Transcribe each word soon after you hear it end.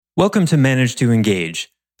Welcome to Manage to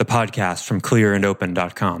Engage, the podcast from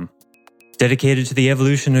clearandopen.com. Dedicated to the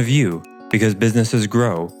evolution of you, because businesses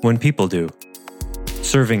grow when people do.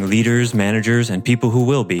 Serving leaders, managers, and people who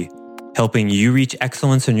will be, helping you reach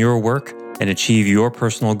excellence in your work and achieve your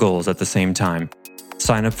personal goals at the same time.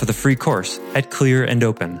 Sign up for the free course at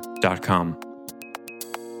clearandopen.com.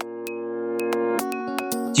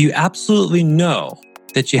 Do you absolutely know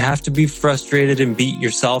that you have to be frustrated and beat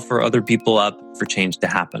yourself or other people up for change to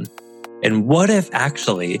happen? And what if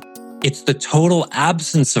actually it's the total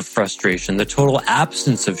absence of frustration, the total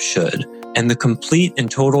absence of should, and the complete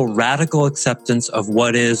and total radical acceptance of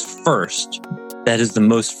what is first that is the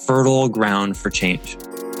most fertile ground for change?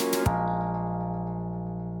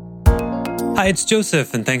 Hi, it's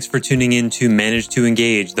Joseph, and thanks for tuning in to Manage to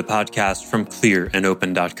Engage, the podcast from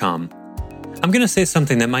clearandopen.com. I'm going to say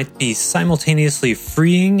something that might be simultaneously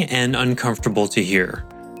freeing and uncomfortable to hear.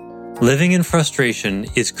 Living in frustration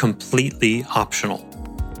is completely optional.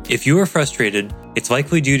 If you are frustrated, it's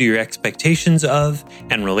likely due to your expectations of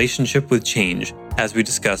and relationship with change, as we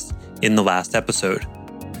discussed in the last episode.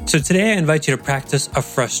 So today I invite you to practice a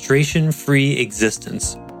frustration-free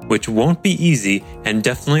existence, which won't be easy and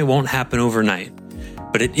definitely won't happen overnight.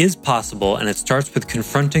 But it is possible, and it starts with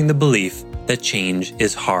confronting the belief that change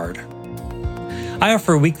is hard. I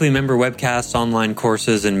offer weekly member webcasts, online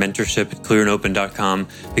courses, and mentorship at clearandopen.com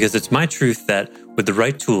because it's my truth that, with the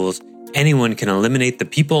right tools, anyone can eliminate the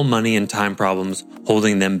people, money, and time problems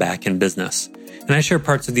holding them back in business. And I share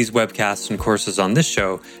parts of these webcasts and courses on this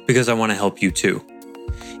show because I want to help you too.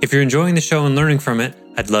 If you're enjoying the show and learning from it,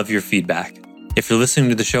 I'd love your feedback. If you're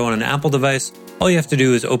listening to the show on an Apple device, all you have to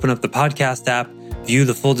do is open up the podcast app, view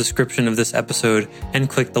the full description of this episode, and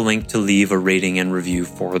click the link to leave a rating and review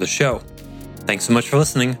for the show. Thanks so much for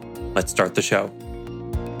listening. Let's start the show.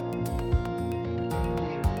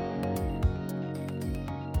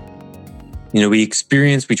 We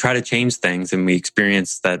try to change things and we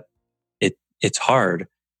experience that it's hard.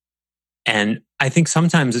 And I think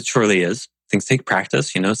sometimes it surely is. Things take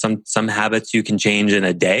practice. Some habits you can change in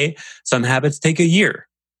a day. Some habits take a year.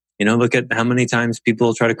 Look at how many times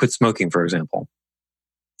people try to quit smoking, for example.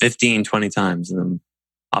 15, 20 times. And then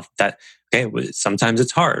off that, sometimes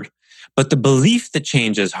it's hard. But the belief that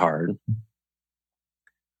change is hard,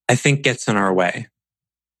 I think, gets in our way.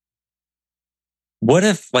 What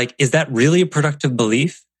if, is that really a productive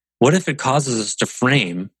belief? What if it causes us to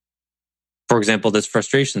frame, for example, this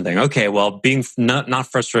frustration thing? Okay, well, being not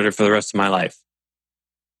frustrated for the rest of my life.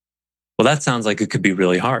 Well, that sounds like it could be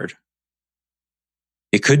really hard.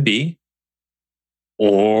 It could be,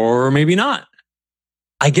 or maybe not.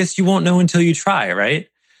 I guess you won't know until you try, right?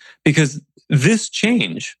 Because this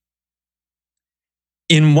change,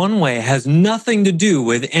 in one way, has nothing to do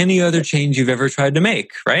with any other change you've ever tried to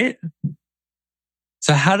make, right?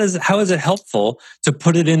 So how is it helpful to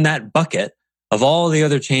put it in that bucket of all the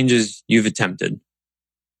other changes you've attempted?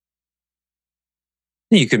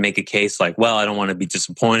 You could make a case like, well, I don't want to be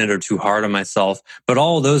disappointed or too hard on myself, but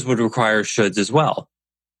all of those would require shoulds as well.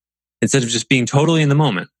 Instead of just being totally in the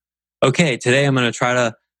moment. Okay, today I'm going to try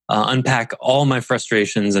to unpack all my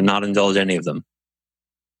frustrations and not indulge any of them.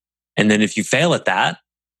 And then if you fail at that,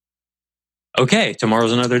 okay,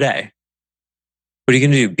 tomorrow's another day. What are you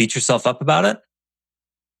going to do? Beat yourself up about it?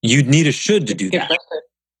 You'd need a should to do that.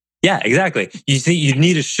 Yeah, exactly. You see, you'd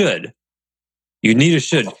need a should. You need a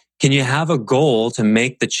should. Can you have a goal to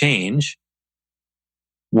make the change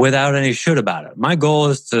without any should about it? My goal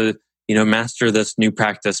is to, master this new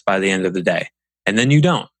practice by the end of the day. And then you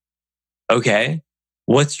don't. Okay.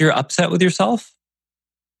 What's your upset with yourself?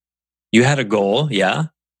 You had a goal, yeah.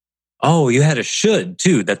 Oh, you had a should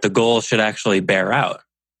too, that the goal should actually bear out.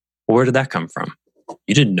 Where did that come from?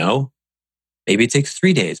 You didn't know. Maybe it takes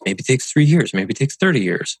 3 days. Maybe it takes 3 years. Maybe it takes 30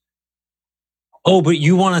 years. Oh, but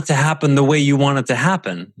you want it to happen the way you want it to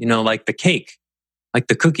happen. Like the cake, like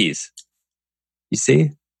the cookies. You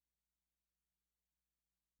see?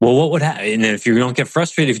 Well, what would happen? And if you don't get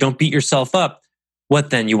frustrated, if you don't beat yourself up, what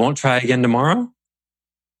then? You won't try again tomorrow?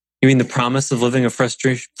 You mean the promise of living a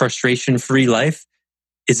frustration-free life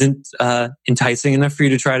isn't enticing enough for you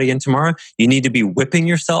to try it again tomorrow? You need to be whipping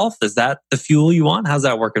yourself? Is that the fuel you want? How's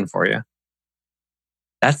that working for you?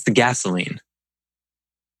 That's the gasoline.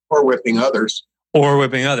 Or whipping others. Or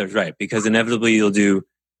whipping others, right. Because inevitably you'll do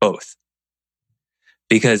both.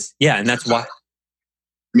 Because, and that's why.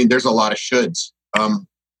 There's a lot of shoulds.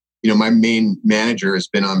 My main manager has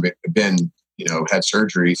been had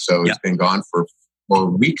surgery, so he's been gone for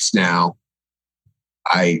 4 weeks now.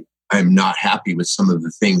 I'm not happy with some of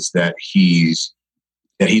the things that he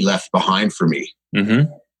left behind for me.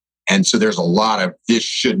 Mm-hmm. And so there's a lot of, this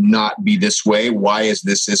should not be this way. Why is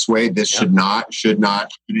this way? This should not.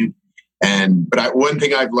 But one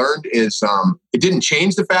thing I've learned is it didn't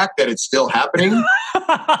change the fact that it's still happening.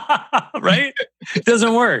 Right? It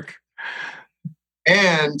doesn't work.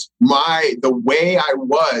 And the way I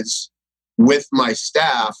was with my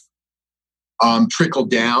staff trickled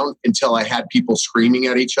down until I had people screaming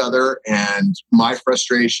at each other, and my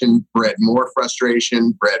frustration bred more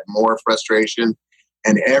frustration,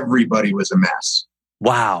 and everybody was a mess.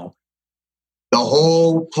 Wow. The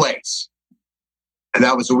whole place. And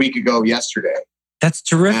that was a week ago yesterday. That's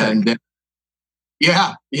terrific. And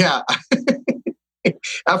yeah.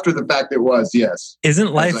 After the fact, it was, yes.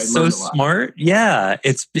 Isn't life so smart? Yeah,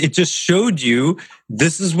 it just showed you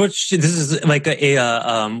this is like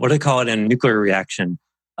a what do they call it in nuclear reaction?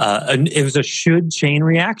 It was a should chain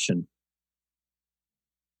reaction.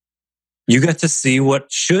 You get to see what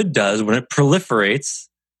should does when it proliferates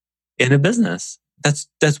in a business. That's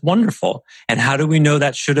wonderful. And how do we know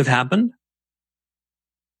that should have happened?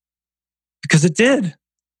 Because it did.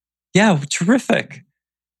 Yeah, terrific.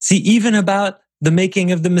 See, even about the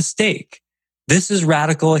making of the mistake, this is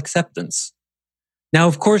radical acceptance. Now,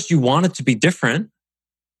 of course, you want it to be different,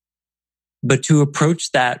 but to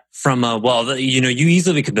approach that from you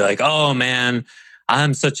easily could be like, oh man,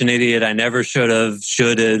 I'm such an idiot. I never should've.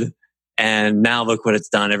 And now look what it's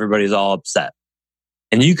done. Everybody's all upset.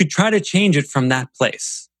 And you could try to change it from that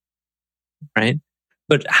place, right?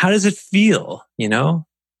 But how does it feel,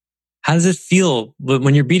 How does it feel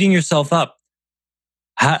when you're beating yourself up?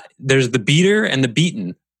 There's the beater and the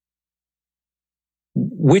beaten.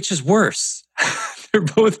 Which is worse? They're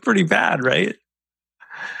both pretty bad, right?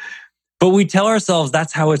 But we tell ourselves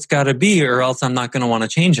that's how it's got to be, or else I'm not going to want to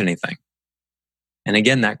change anything. And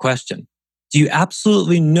again, that question, do you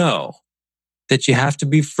absolutely know that you have to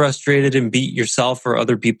be frustrated and beat yourself or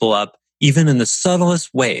other people up, even in the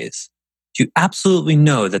subtlest ways? Do you absolutely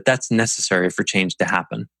know that that's necessary for change to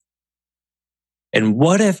happen? And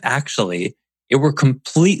what if actually it were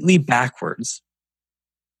completely backwards?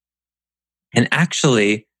 And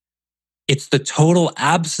actually, it's the total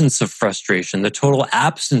absence of frustration, the total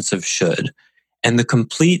absence of should, and the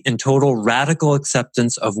complete and total radical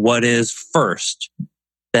acceptance of what is first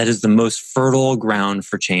that is the most fertile ground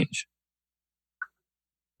for change.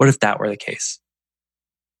 What if that were the case?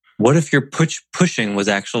 What if your pushing was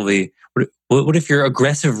actually, what if your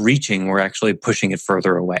aggressive reaching were actually pushing it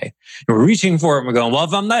further away? And we're reaching for it and we're going, well,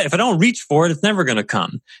 if I don't reach for it, it's never going to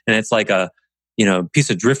come. And it's like a piece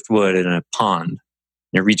of driftwood in a pond.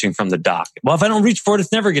 You're reaching from the dock. Well, if I don't reach for it,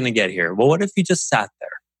 it's never going to get here. Well, what if you just sat there?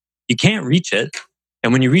 You can't reach it.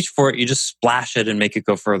 And when you reach for it, you just splash it and make it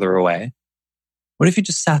go further away. What if you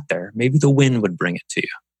just sat there? Maybe the wind would bring it to you.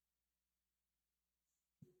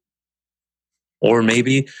 Or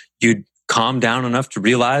maybe you'd calm down enough to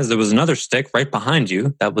realize there was another stick right behind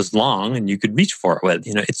you that was long and you could reach for it with.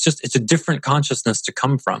 It's a different consciousness to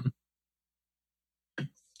come from.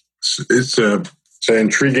 It's an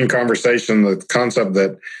intriguing conversation, the concept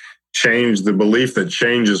that change, the belief that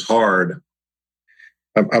change is hard.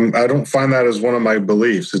 I don't find that as one of my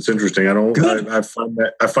beliefs. It's interesting. I find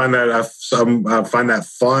that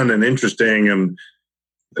fun and interesting,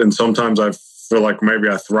 and sometimes I feel like maybe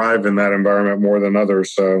I thrive in that environment more than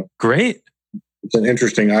others. So great. It's an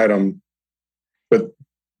interesting item, but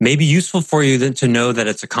maybe useful for you then to know that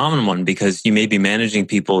it's a common one, because you may be managing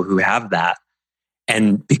people who have that,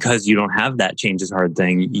 and because you don't have that change is hard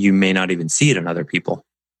thing, you may not even see it in other people.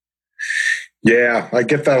 Yeah, I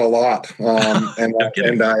get that a lot,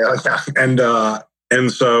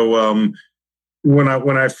 and so when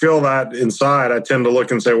I feel that inside, I tend to look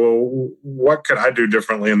and say, well, what could I do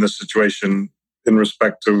differently in this situation in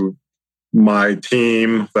respect to my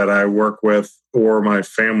team that I work with or my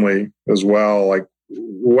family as well? Like,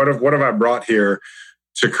 what have I brought here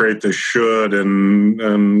to create this should? And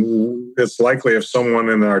it's likely if someone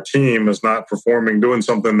in our team is not doing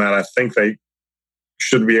something that I think they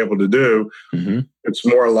should be able to do, mm-hmm. It's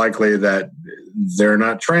more likely that they're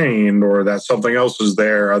not trained or that something else is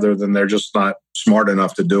there other than they're just not smart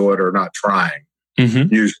enough to do it or not trying.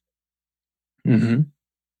 Mm-hmm. Usually.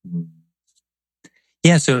 Mm-hmm.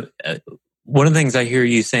 Yeah. So one of the things I hear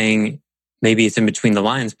you saying, maybe it's in between the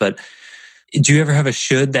lines, but do you ever have a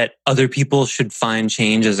should that other people should find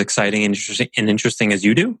change as exciting and interesting as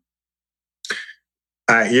you do?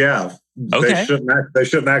 Yeah. Okay. They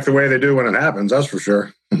shouldn't act the way they do when it happens. That's for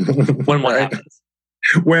sure. When what happens?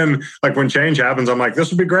 When change happens, I'm like, this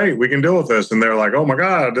would be great. We can deal with this. And they're like, oh my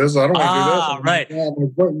God, I don't want to do this. Right.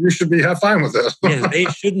 You should have fine with this. Yeah, they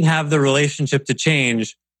shouldn't have the relationship to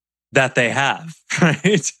change that they have.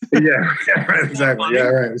 Right. Yeah. Right. Exactly. Yeah.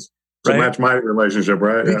 Right. to match my relationship,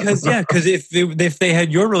 right? Because if they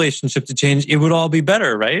had your relationship to change, it would all be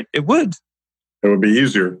better, right? It would. It would be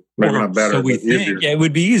easier. Maybe not better, so we but think. easier. Yeah, it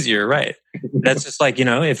would be easier, right? That's just like,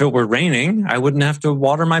 if it were raining, I wouldn't have to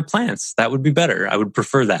water my plants. That would be better. I would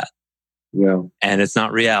prefer that. Yeah. And it's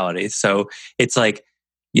not reality. So it's like,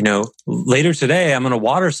 later today, I'm going to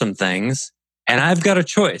water some things and I've got a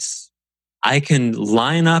choice. I can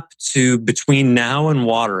line up to between now and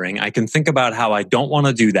watering. I can think about how I don't want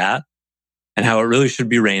to do that and how it really should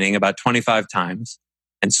be raining about 25 times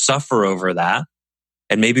and suffer over that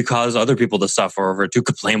and maybe cause other people to suffer over it, to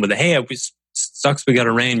complain with it. Hey, it sucks we got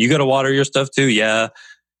to rain. You got to water your stuff too. Yeah,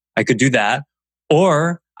 I could do that.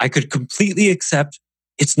 Or I could completely accept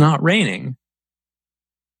it's not raining.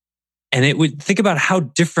 And it would think about how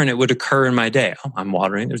different it would occur in my day. Oh, I'm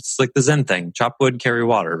watering. It's like the Zen thing. Chop wood, carry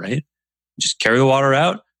water, right? Just carry the water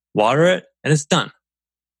out, water it, and it's done.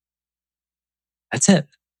 That's it.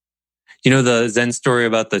 The Zen story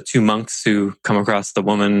about the two monks who come across the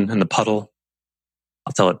woman in the puddle?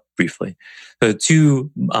 I'll tell it briefly. The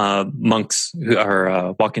two monks who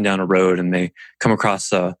are walking down a road and they come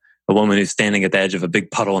across a woman who's standing at the edge of a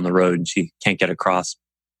big puddle in the road and she can't get across.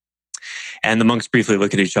 And the monks briefly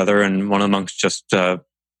look at each other and one of the monks just,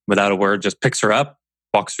 without a word, just picks her up,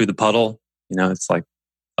 walks through the puddle. It's like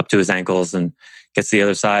up to his ankles and gets to the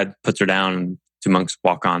other side, puts her down, and two monks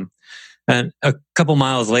walk on. And a couple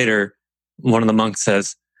miles later, one of the monks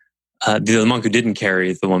says, the monk who didn't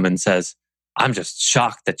carry the woman says, I'm just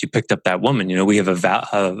shocked that you picked up that woman. We have a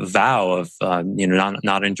vow of,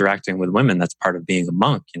 not interacting with women. That's part of being a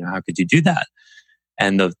monk. How could you do that?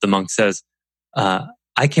 And the monk says,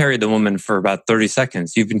 I carried the woman for about 30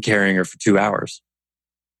 seconds. You've been carrying her for 2 hours.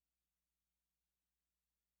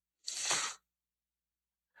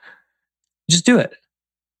 Just do it.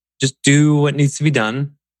 Just do what needs to be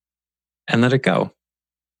done and let it go.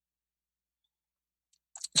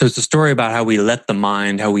 So it's a story about how we let the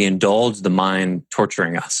mind, how we indulge the mind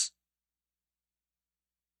torturing us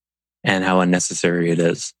and how unnecessary it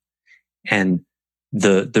is. And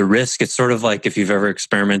the risk, it's sort of like if you've ever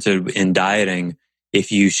experimented in dieting, if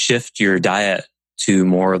you shift your diet to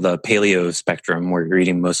more of the paleo spectrum where you're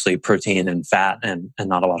eating mostly protein and fat and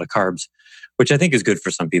not a lot of carbs, which I think is good for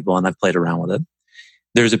some people, and I've played around with it.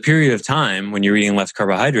 There's a period of time when you're eating less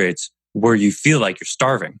carbohydrates where you feel like you're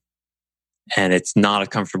starving. And it's not a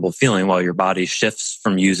comfortable feeling while your body shifts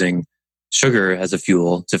from using sugar as a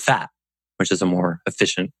fuel to fat, which is a more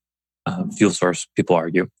efficient fuel source, people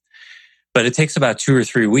argue. But it takes about 2 or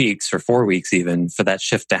 3 weeks or 4 weeks even for that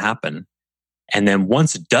shift to happen. And then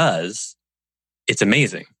once it does, it's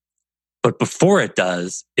amazing. But before it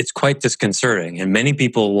does, it's quite disconcerting. And many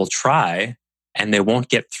people will try and they won't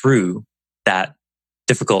get through that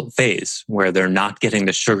difficult phase where they're not getting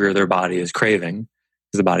the sugar their body is craving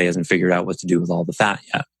because the body hasn't figured out what to do with all the fat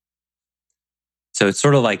yet. So it's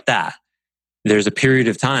sort of like that. There's a period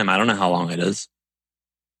of time, I don't know how long it is,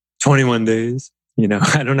 21 days,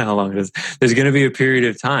 I don't know how long it is. There's going to be a period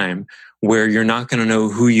of time where you're not going to know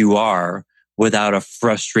who you are without a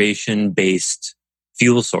frustration-based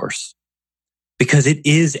fuel source. Because it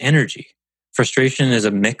is energy. Frustration is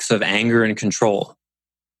a mix of anger and control.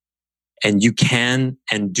 And you can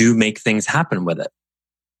and do make things happen with it.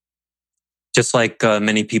 Just like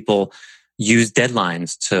many people use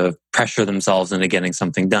deadlines to pressure themselves into getting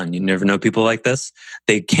something done. You never know people like this.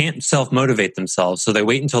 They can't self-motivate themselves, so they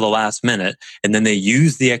wait until the last minute, and then they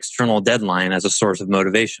use the external deadline as a source of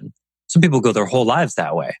motivation. Some people go their whole lives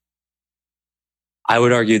that way. I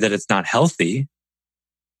would argue that it's not healthy,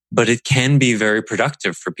 but it can be very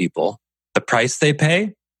productive for people. The price they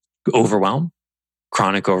pay, overwhelm,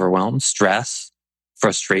 chronic overwhelm, stress,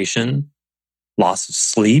 frustration, loss of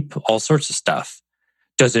sleep, all sorts of stuff.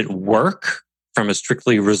 Does it work from a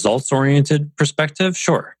strictly results-oriented perspective?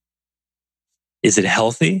 Sure. Is it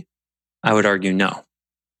healthy? I would argue no.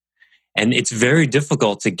 And it's very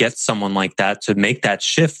difficult to get someone like that to make that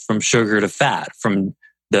shift from sugar to fat, from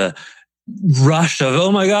the rush of,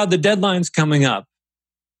 oh my God, the deadline's coming up,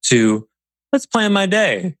 to let's plan my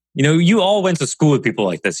day. You all went to school with people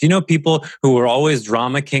like this. People who were always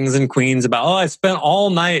drama kings and queens about, I spent all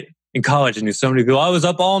night in college and knew so many people. I was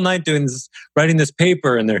up all night doing this, writing this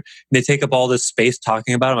paper, and they take up all this space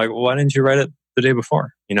talking about it. I'm like, well, why didn't you write it the day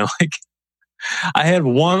before? I had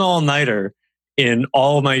one all-nighter in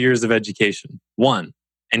all of my years of education. One.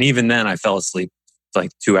 And even then I fell asleep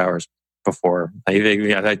like 2 hours before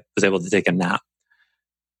I was able to take a nap.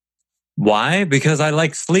 Why? Because I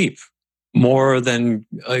like sleep more than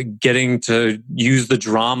getting to use the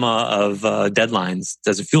drama of deadlines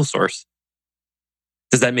as a fuel source.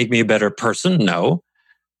 Does that make me a better person? No.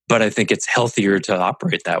 But I think it's healthier to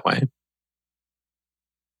operate that way.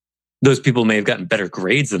 Those people may have gotten better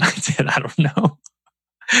grades than I did. I don't know.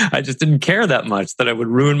 I just didn't care that much that I would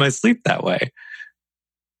ruin my sleep that way.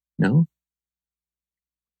 No,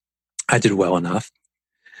 I did well enough.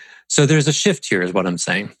 So there's a shift here is what I'm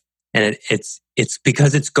saying. And it's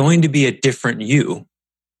because it's going to be a different you.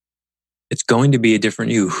 It's going to be a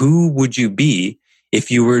different you. Who would you be if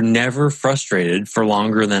you were never frustrated for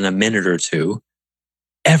longer than a minute or two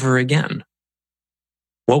ever again?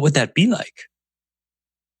 What would that be like?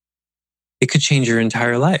 It could change your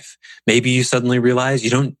entire life. Maybe you suddenly realize you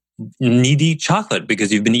don't need to eat chocolate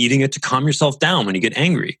because you've been eating it to calm yourself down when you get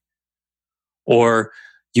angry. Or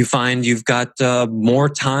you find you've got more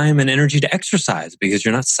time and energy to exercise because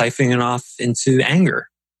you're not siphoning it off into anger.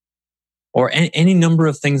 Or any number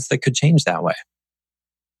of things that could change that way.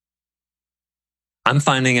 I'm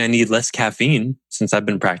finding I need less caffeine since I've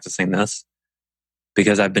been practicing this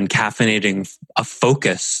because I've been caffeinating a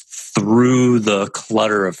focus through the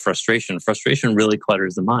clutter of frustration. Frustration really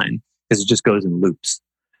clutters the mind because it just goes in loops.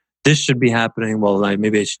 This should be happening. Well,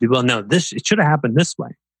 maybe I should do. Well, no, it should have happened this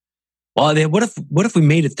way. Well, what if we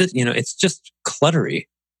made it this? It's just cluttery.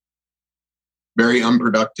 Very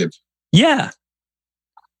unproductive. Yeah.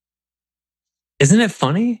 Isn't it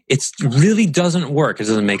funny? It really doesn't work. It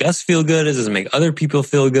doesn't make us feel good. It doesn't make other people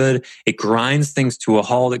feel good. It grinds things to a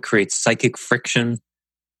halt. It creates psychic friction.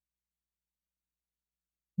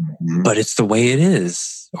 Mm-hmm. But it's the way it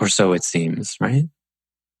is, or so it seems, right?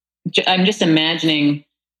 I'm just imagining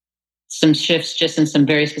some shifts just in some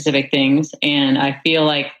very specific things. And I feel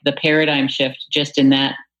like the paradigm shift just in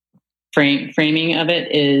that framing of it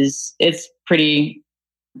it's pretty...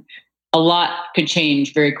 A lot could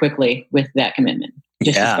change very quickly with that commitment.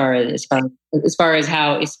 Just as far as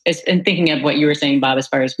how, and thinking of what you were saying, Bob, as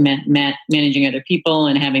far as managing other people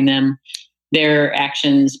and having their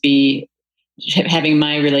actions be having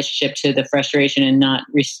my relationship to the frustration and not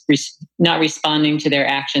responding to their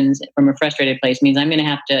actions from a frustrated place means I'm going to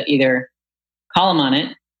have to either call them on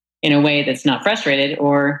it in a way that's not frustrated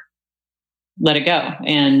or let it go.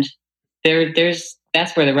 And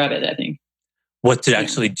that's where the rub is, I think. What to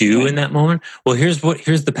actually do in that moment? Well, here's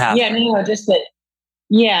the path. Yeah, no, just that.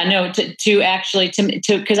 Yeah, no, to actually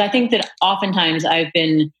because I think that oftentimes I've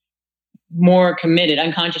been more committed,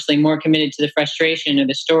 unconsciously more committed to the frustration of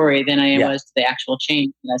the story than I was to the actual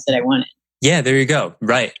change that I said I wanted. Yeah, there you go.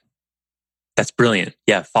 Right. That's brilliant.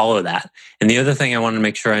 Yeah, follow that. And the other thing I want to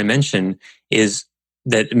make sure I mention is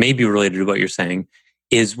that may be related to what you're saying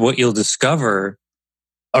is what you'll discover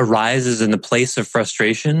arises in the place of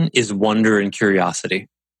frustration is wonder and curiosity.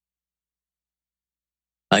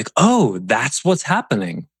 Like, oh, that's what's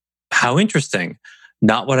happening. How interesting.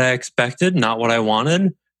 Not what I expected, not what I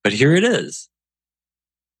wanted, but here it is.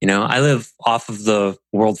 I live off of the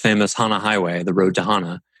world famous Hana Highway, the road to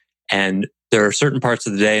Hana. And there are certain parts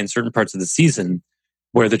of the day and certain parts of the season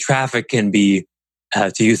where the traffic can be,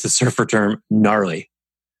 to use the surfer term, gnarly.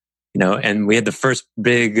 And we had the first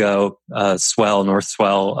big north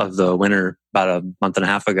swell of the winter about a month and a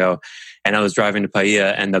half ago. And I was driving to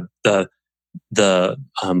Paia and the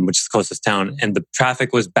which is the closest town, and the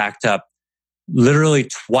traffic was backed up literally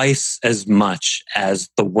twice as much as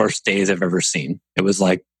the worst days I've ever seen. It was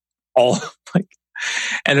like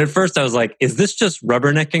and at first I was like, is this just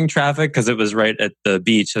rubbernecking traffic? Because it was right at the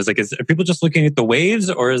beach. I was like, are people just looking at the waves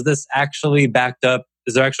or is this actually backed up?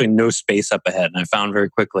 Is there actually no space up ahead? And I found very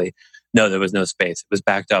quickly, no, there was no space. It was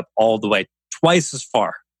backed up all the way, twice as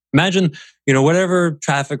far. Imagine, whatever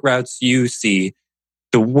traffic routes you see,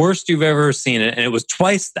 the worst you've ever seen it, and it was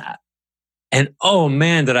twice that. And oh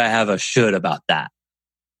man, did I have a should about that,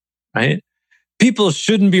 right? People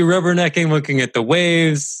shouldn't be rubbernecking looking at the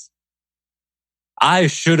waves. I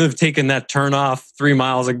should have taken that turn off 3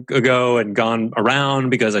 miles ago and gone around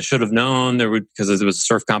because I should have known because there was a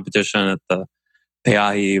surf competition at the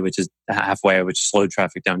Peahi, which is halfway, which slowed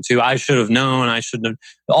traffic down too. I should have known. I shouldn't have.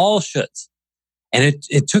 All shoulds. And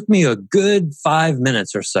it took me a good 5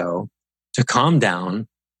 minutes or so to calm down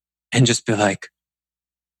and just be like,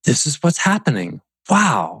 this is what's happening.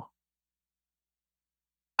 Wow.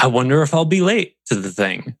 I wonder if I'll be late to the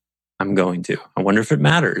thing I'm going to. I wonder if it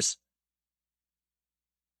matters.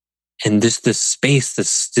 And this space, this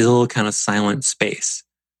still kind of silent space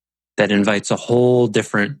that invites a whole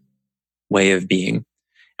different way of being.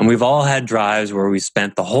 And we've all had drives where we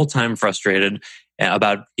spent the whole time frustrated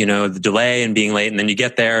about, the delay and being late. And then you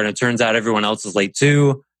get there and it turns out everyone else is late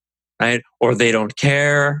too, right? Or they don't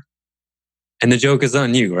care. And the joke is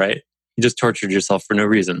on you, right? You just tortured yourself for no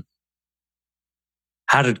reason.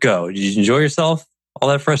 How did it go? Did you enjoy yourself? All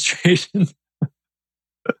that frustration?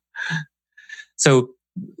 So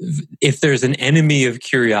if there's an enemy of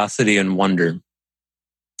curiosity and wonder,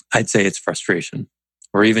 I'd say it's frustration,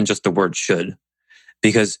 or even just the word should.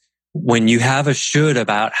 Because when you have a should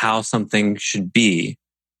about how something should be,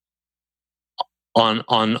 on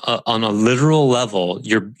a literal level,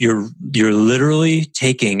 you're literally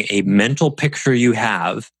taking a mental picture you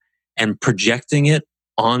have and projecting it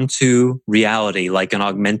onto reality, like an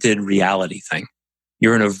augmented reality thing.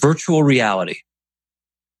 You're in a virtual reality,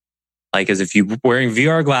 like as if you're wearing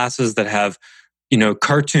VR glasses that have,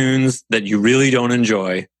 cartoons that you really don't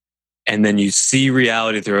enjoy, and then you see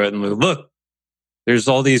reality through it, and look, there's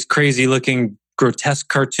all these crazy looking grotesque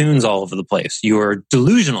cartoons all over the place. You are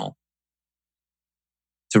delusional,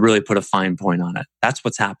 to really put a fine point on it. That's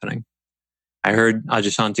what's happening. I heard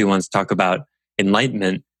Adyashanti once talk about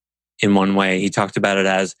enlightenment in one way. He talked about it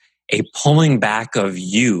as a pulling back of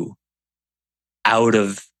you out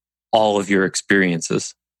of all of your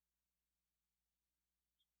experiences.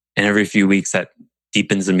 And every few weeks that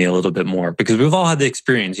deepens in me a little bit more, because we've all had the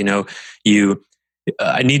experience,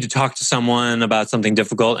 I need to talk to someone about something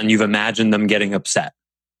difficult and you've imagined them getting upset,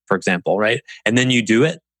 for example, right? And then you do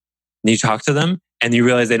it and you talk to them and you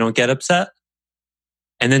realize they don't get upset.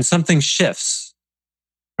 And then something shifts,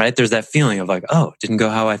 right? There's that feeling of like, oh, it didn't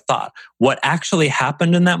go how I thought. What actually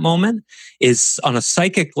happened in that moment is, on a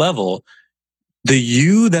psychic level, the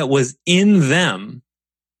you that was in them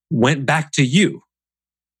went back to you.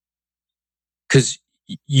 Because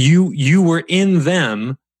you were in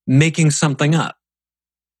them making something up.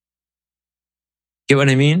 Get what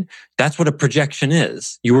I mean? That's what a projection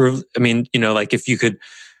is. Like if you could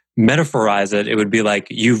metaphorize it, it would be like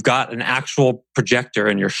you've got an actual projector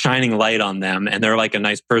and you're shining light on them, and they're like a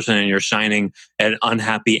nice person and you're shining an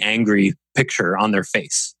unhappy, angry picture on their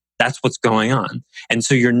face. That's what's going on. And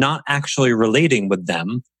so you're not actually relating with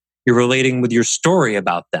them. You're relating with your story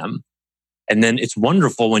about them. And then it's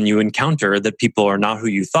wonderful when you encounter that people are not who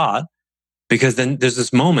you thought, because then there's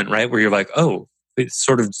this moment, right, where you're like, oh, it's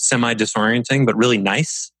sort of semi-disorienting, but really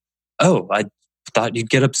nice. Oh, I thought you'd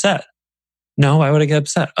get upset. No, why would I get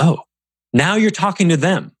upset? Oh, now you're talking to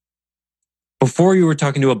them. Before you were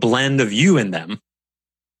talking to a blend of you and them.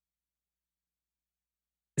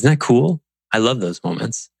 Isn't that cool? I love those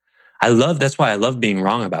moments. That's why I love being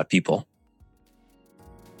wrong about people.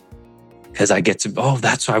 Because I get to,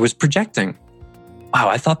 that's what I was projecting. Wow,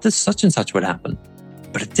 I thought this such and such would happen,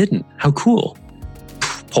 but it didn't. How cool.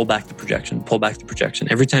 Pull back the projection, pull back the projection.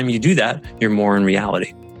 Every time you do that, you're more in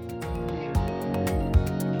reality.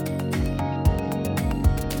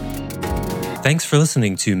 Thanks for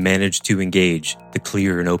listening to Manage to Engage, the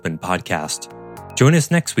Clear and Open podcast. Join us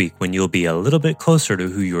next week when you'll be a little bit closer to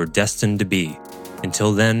who you're destined to be.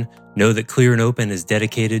 Until then, know that Clear and Open is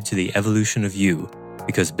dedicated to the evolution of you,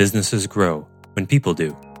 because businesses grow when people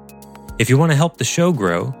do. If you want to help the show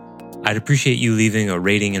grow, I'd appreciate you leaving a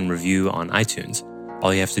rating and review on iTunes.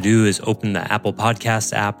 All you have to do is open the Apple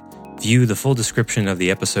Podcasts app, view the full description of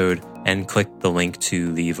the episode, and click the link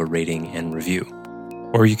to leave a rating and review.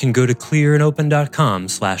 Or you can go to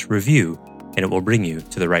clearandopen.com/review and it will bring you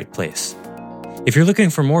to the right place. If you're looking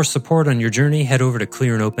for more support on your journey, head over to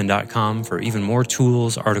clearandopen.com for even more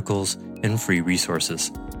tools, articles, and free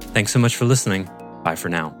resources. Thanks so much for listening. Bye for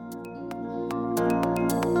now.